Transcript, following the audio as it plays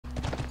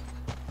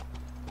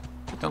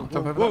Don't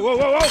jump over Whoa,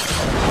 that. whoa, whoa,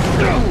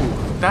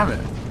 whoa! Ooh, damn it.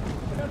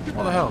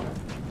 What the hell?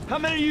 How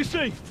many do you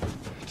see?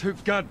 Too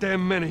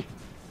goddamn many.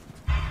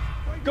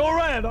 Go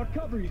around, I'll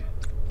cover you.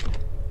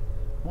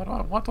 Why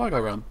do I go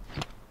around?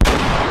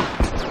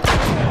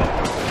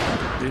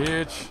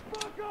 Bitch.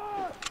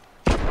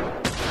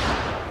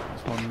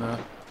 There's one there.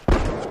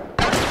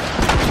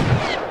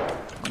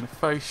 On the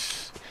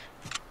face.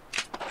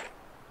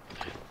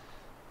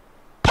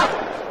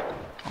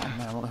 Oh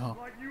man, what the hell?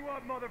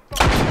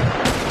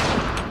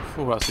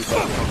 Oh, that's super.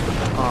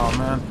 Oh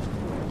man.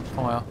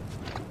 Fire.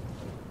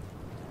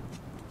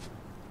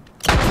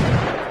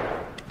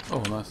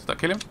 Oh nice. Did that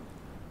kill him?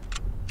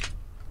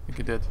 I think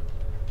it did.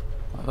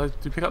 Did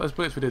we pick up those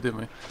bullets? We did, didn't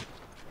we?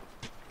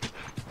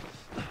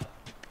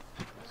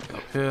 Let's get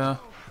up here.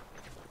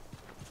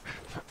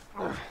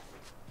 Oh,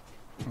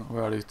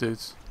 where are these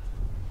dudes?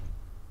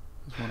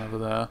 There's one over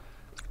there.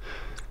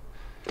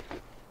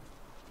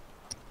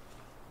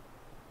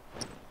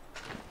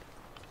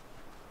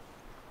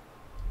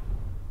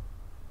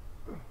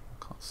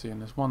 Can't see him.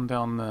 There's one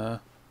down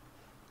there.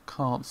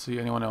 Can't see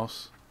anyone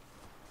else.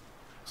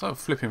 It's like a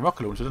flipping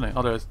rocket launcher, isn't it?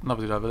 Oh, there's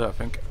another dude over there, I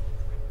think.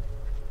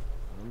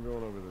 I'm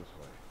going over this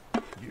way.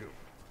 You.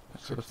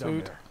 Next to the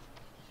food.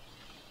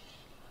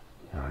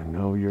 I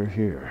know you're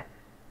here.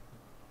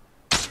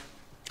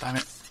 Damn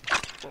it.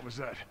 What was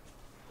that?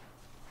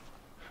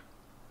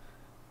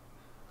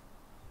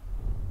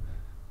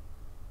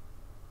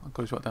 That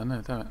goes right down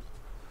there, damn it.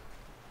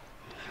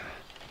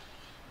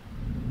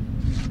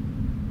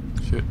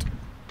 Shit.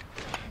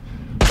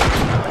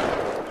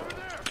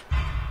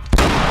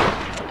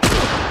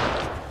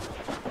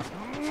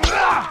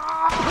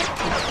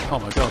 Oh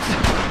my god.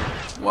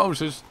 Whoa,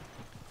 just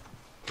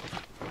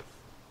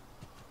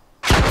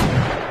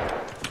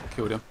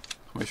killed him.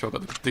 Make sure I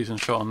got a decent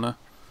shot on there.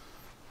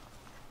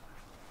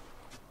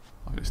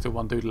 I think there's still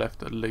one dude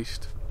left at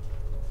least.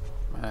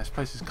 Man, this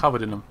place is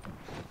covered in them.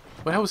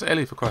 Where the hell was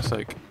Ellie, for Christ's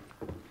sake?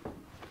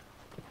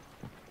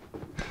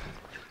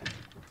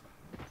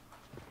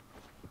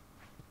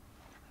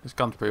 This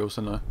gun's pretty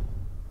awesome though.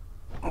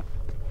 I'm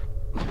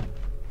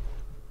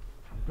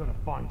gonna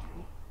find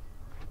you.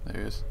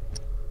 There he is.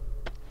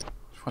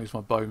 Try to use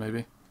my bow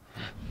maybe.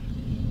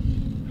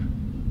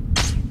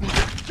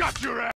 Got your ass!